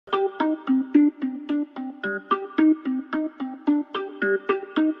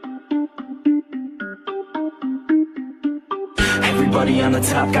Everybody on the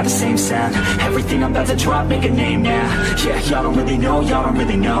top got the same sound. Everything I'm about to drop, make a name now. Yeah, y'all don't really know, y'all don't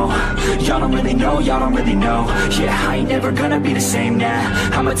really know. Y'all don't really know, y'all don't really know. Yeah, I ain't never gonna be the same now.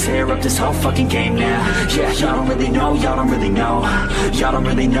 I'ma tear up this whole fucking game now. Yeah, y'all don't really know, y'all don't really know. Y'all don't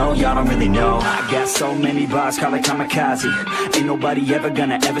really know, y'all don't really know. I got so many bars, call it kamikaze. Ain't nobody ever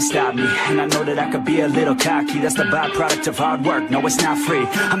gonna ever stop me. And I know that I could be a little cocky. That's the byproduct of hard work, no it's not free.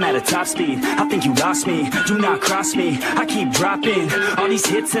 I'm at a top speed, I think you lost me. Do not cross me, I keep dropping all these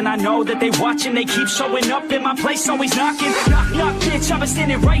hits and I know that they watching. They keep showing up in my place, always knocking. Knock, knock, bitch, I've been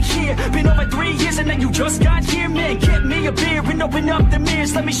standing right here. Been over 3 years and then you just got here. Man, get me a beer and open up the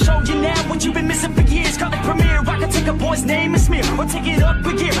mirrors. Let me show you now what you've been missing for years. Call it premiere, I can take a boy's name and smear, or take it up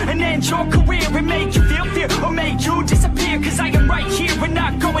a gear and end your career and make you feel fear, or make you disappear. Cause I am right here and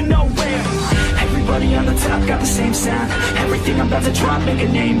not going nowhere. Everybody on the top got the same sound. Everything I'm about to drop, make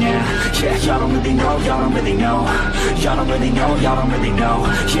a name now. Yeah, y'all don't really know, y'all don't really know. Y'all don't really know, y'all don't really know.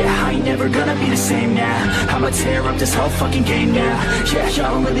 Yeah, I ain't never gonna be the same now. I'ma tear up this whole fucking game now. Yeah,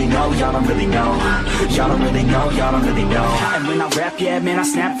 y'all don't really know, y'all don't really know. Y'all don't really know, y'all don't really know. And when I rap, yeah, man, I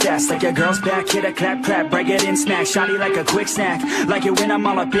snap fast. Like your girl's back, hit a clap, clap, break it in, smack. Shotty like a quick snack, like it when I'm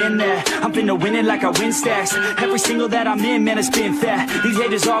all up in there. I'm finna win it like I win stacks. Every single that I'm in, man, it's been fat. These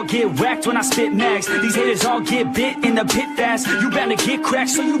haters all get whacked when I spit mags. These haters all get bit in the pit fast. You bound to get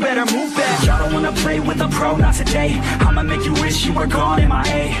cracked, so you better move back. Y'all don't wanna play with a pro, not today. I'ma make you wish you were gone,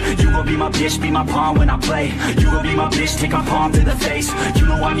 MIA. You gon' be my bitch, be my pawn when I play. You gon' be my bitch, take my palm to the face. You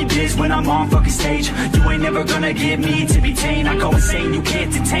know I'm your biz when I'm on fucking stage. You ain't never gonna get me to be tame. I go insane, you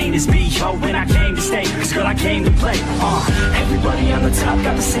can't detain this B.O. when I came to stay. Cause girl, I came to play. Everybody on the top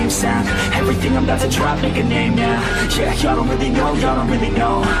got the same sound. Everything I'm about to drop, make a name now. Yeah, y'all don't really know, y'all don't really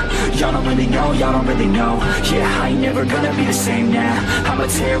know. Y'all don't really know, y'all don't really know. Yeah, I ain't never gonna be the same now. I'ma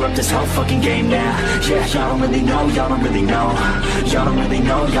tear up this whole fucking game now. Yeah, y'all don't really know, y'all don't really know. Y'all don't really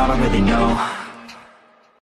know, y'all don't really know.